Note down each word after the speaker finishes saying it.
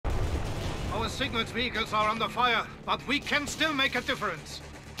Our Signal's vehicles are under fire, but we can still make a difference.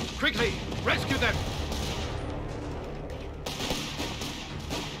 Quickly, rescue them!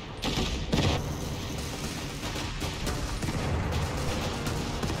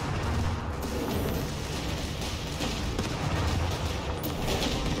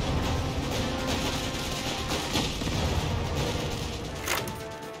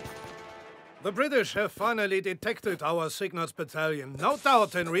 The British have finally detected our Signals battalion, no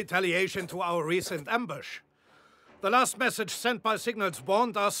doubt in retaliation to our recent ambush. The last message sent by Signals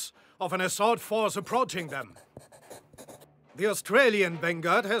warned us of an assault force approaching them. The Australian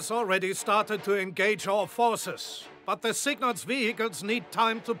vanguard has already started to engage our forces, but the Signals vehicles need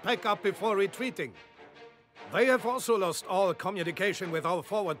time to pack up before retreating. They have also lost all communication with our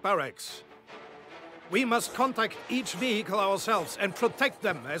forward barracks. We must contact each vehicle ourselves and protect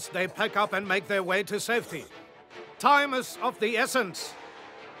them as they pack up and make their way to safety. Time is of the essence.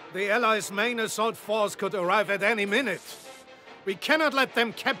 The Allies' main assault force could arrive at any minute. We cannot let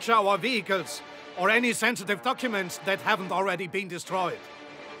them capture our vehicles or any sensitive documents that haven't already been destroyed.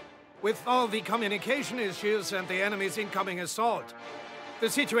 With all the communication issues and the enemy's incoming assault, the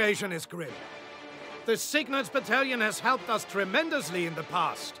situation is grim. The Signals battalion has helped us tremendously in the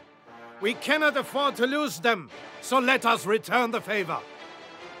past. We cannot afford to lose them, so let us return the favor.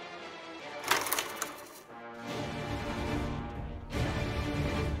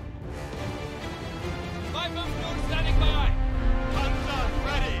 Standing by! Panzer,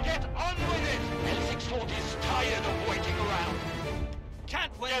 ready! Get on with it! L640 is tired of waiting around.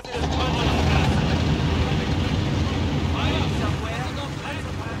 Can't wait! Get this tunnel back! Fire somewhere!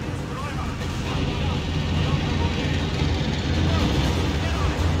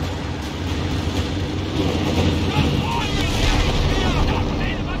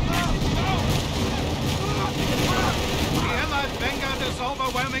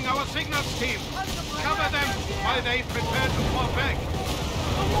 Overwhelming our Signals team. Cover them while they prepare to fall back.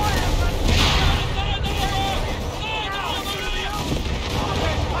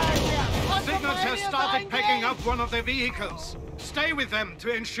 Signals has started packing up one of their vehicles. Stay with them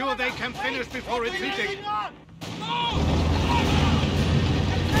to ensure they can finish before retreating.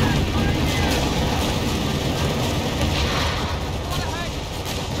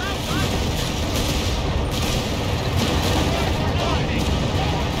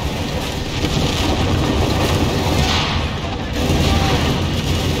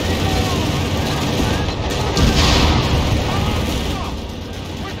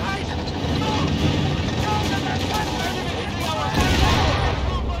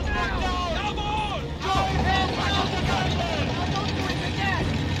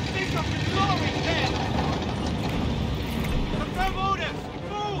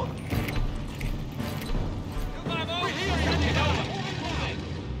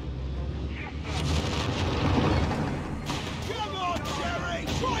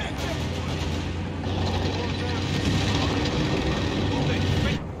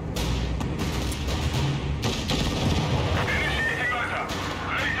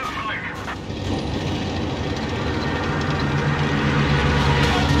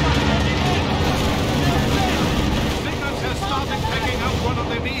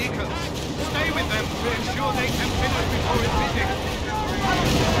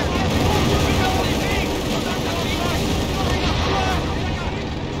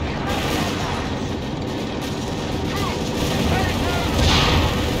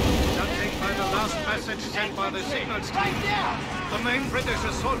 Sent by the Signals team. The main British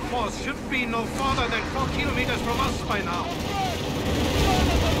assault force should be no farther than 4 kilometers from us by now.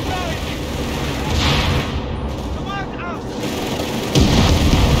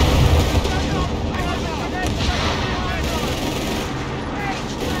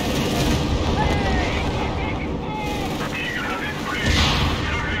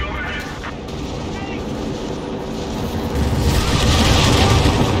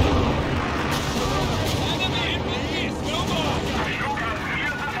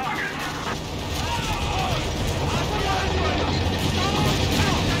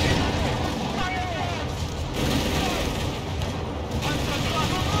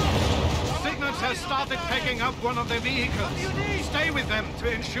 Started packing up one of their vehicles. Stay with them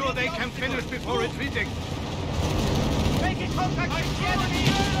to ensure they can finish before retreating. Making contact with the enemy!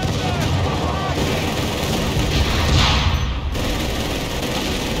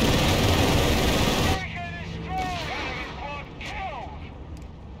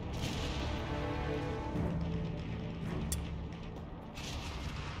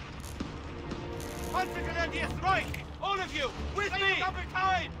 Right! All of you! With me! Double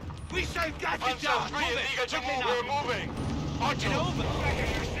time! We saved Gatton down! We're moving! March it over!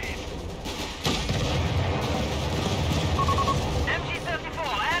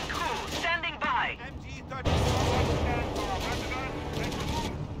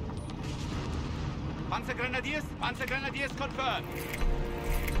 Radius confirmed.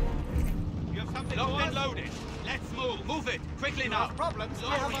 You have something locked and loaded. Let's move. Move it. Quickly now. Problems?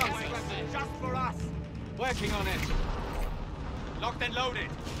 I have answers. Just for us. Working on it. Locked and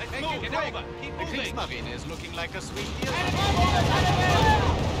loaded. Let's move. Get over. Keep moving. The Kriegsmarine is looking like a sweet deal.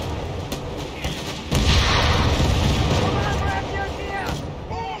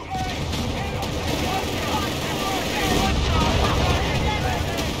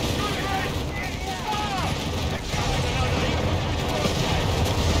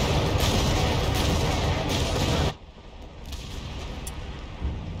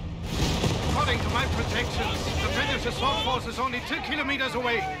 According to my predictions, the British assault force is only 2 kilometers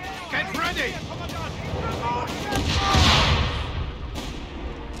away. Get ready!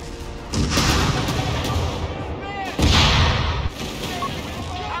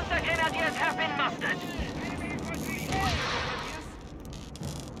 Panzer Grenadiers have been mustered.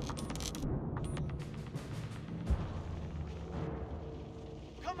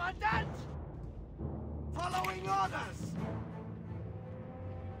 Commandant! Following orders!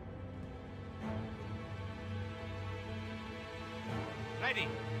 Ready.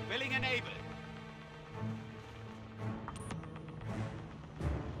 Willing and able.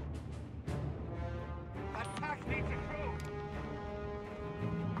 Attack needs a crew!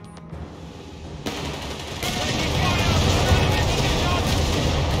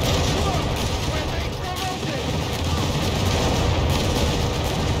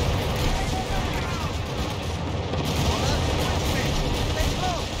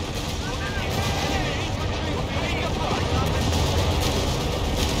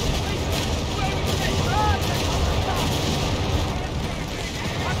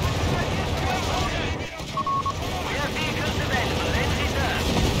 We have vehicles available in reserve.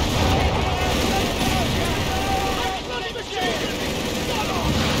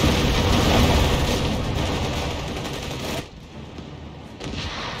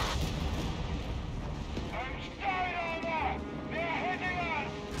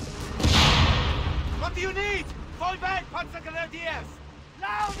 What do you need? Fall back, Panzer Grenadiers!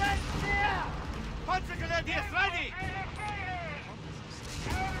 Loud and clear! Panzer Grenadiers, ready!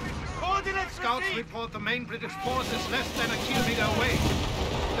 Coordinates Scouts received! report the main British force is less than a kilometer away.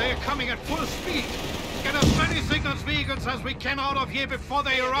 They are coming at full speed. Get as many signals vehicles as we can out of here before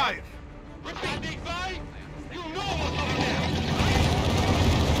they arrive. Standing by! You know what's over there!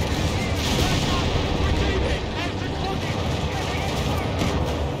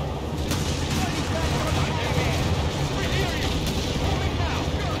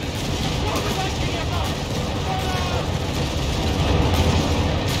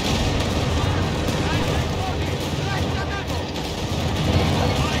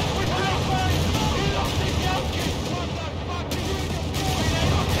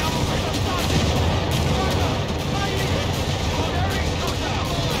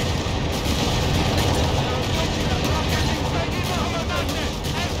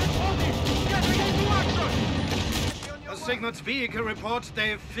 Signals vehicle reports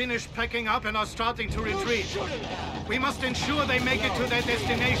they've finished packing up and are starting to retreat. We must ensure they make it to their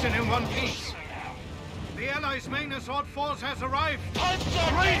destination in one piece. The Allies' main assault force has arrived.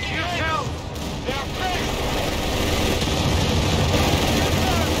 Brace yourself!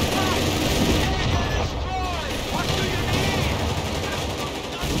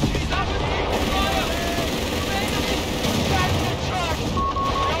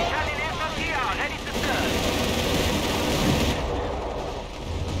 Italian infantry are ready to serve.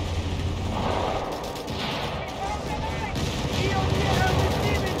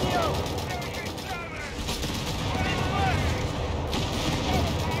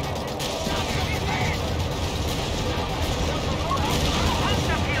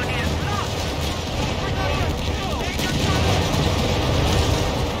 Panzer Pioneers lost.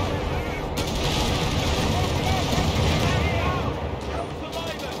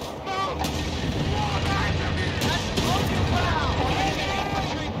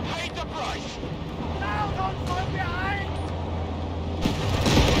 Paid the price! Loud on from behind!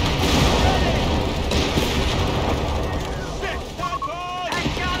 That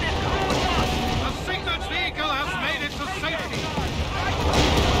gun is cruised. A signals vehicle has made it to safety.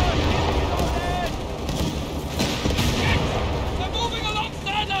 They're moving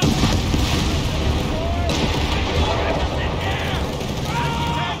alongside us!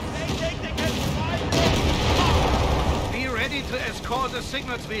 Be ready to escort the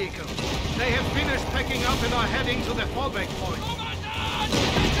signals vehicle. They have finished packing up and are heading to the fallback point.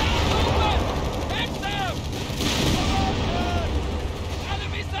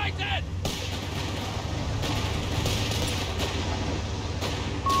 Enemy sighted!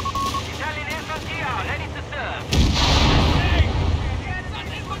 Italian infantry are ready to serve.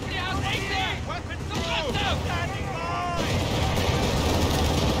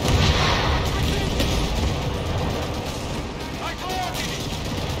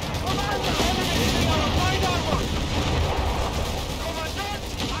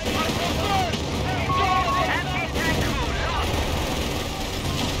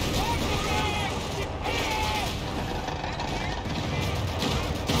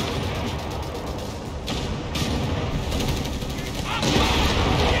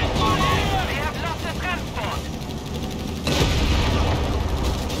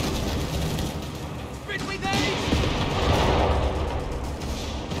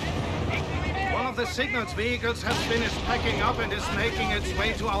 signals vehicles has finished packing up and is making its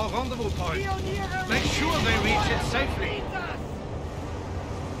way to our rendezvous point. Make sure they reach it safely.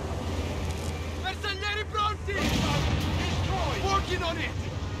 Bersaglieri pronti! Working on it!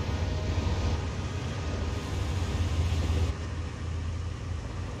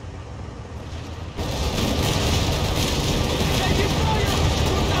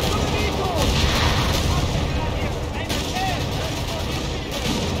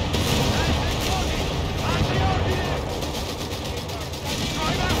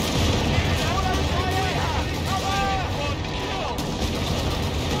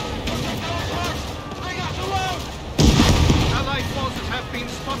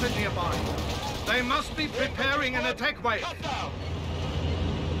 Nearby. They must be preparing an attack wave.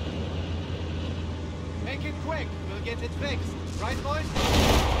 Make it quick. We'll get it fixed. Right, boys?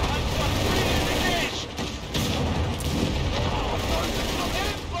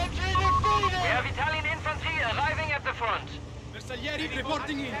 We have Italian infantry arriving at the front. Bersaglieri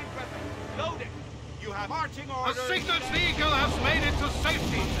reporting in. Loading. You have marching A orders. signals vehicle has made it to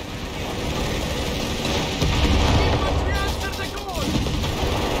safety. Infantry answer the call.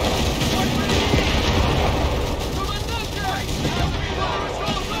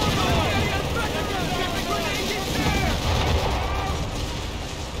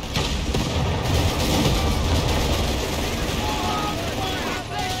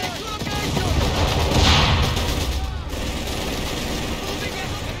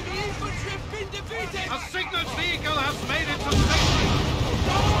 A signals vehicle has made it to safety.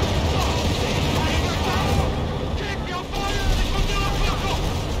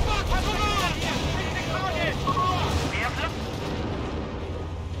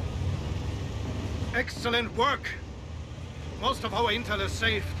 Excellent work. Most of our intel is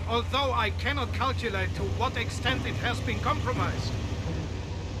saved, although I cannot calculate to what extent it has been compromised.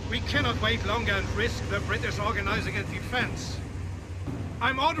 We cannot wait longer and risk the British organizing a defense.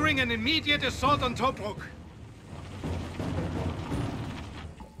 I'm ordering an immediate assault on Tobruk.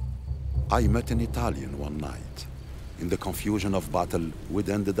 I met an Italian one night. In the confusion of battle, we'd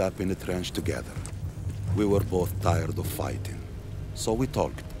ended up in a trench together. We were both tired of fighting, so we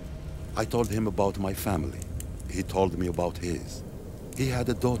talked. I told him about my family. He told me about his. He had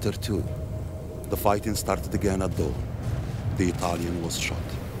a daughter too. The fighting started again at dawn. The Italian was shot,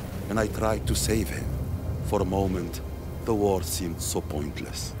 and I tried to save him. For a moment, the war seemed so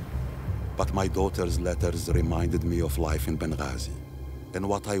pointless. But my daughter's letters reminded me of life in Benghazi, and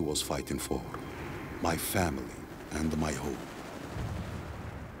what I was fighting for. My family and my home.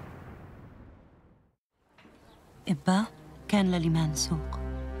 إبا كان لليمان سوق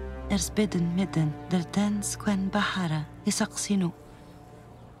إرسبدن مدن درتان سكوان بحرة يسقسينو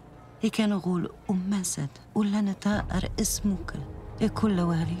كانوا غول مسد ولا نتاقر اسمك كل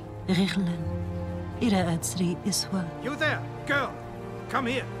والي غغلن إرا أدسري إسوا. You there, girl. Come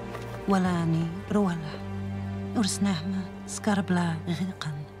here. ولاني رولا أرسنهما سكربلا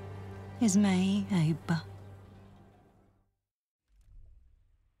غيقن إزمعي أيبا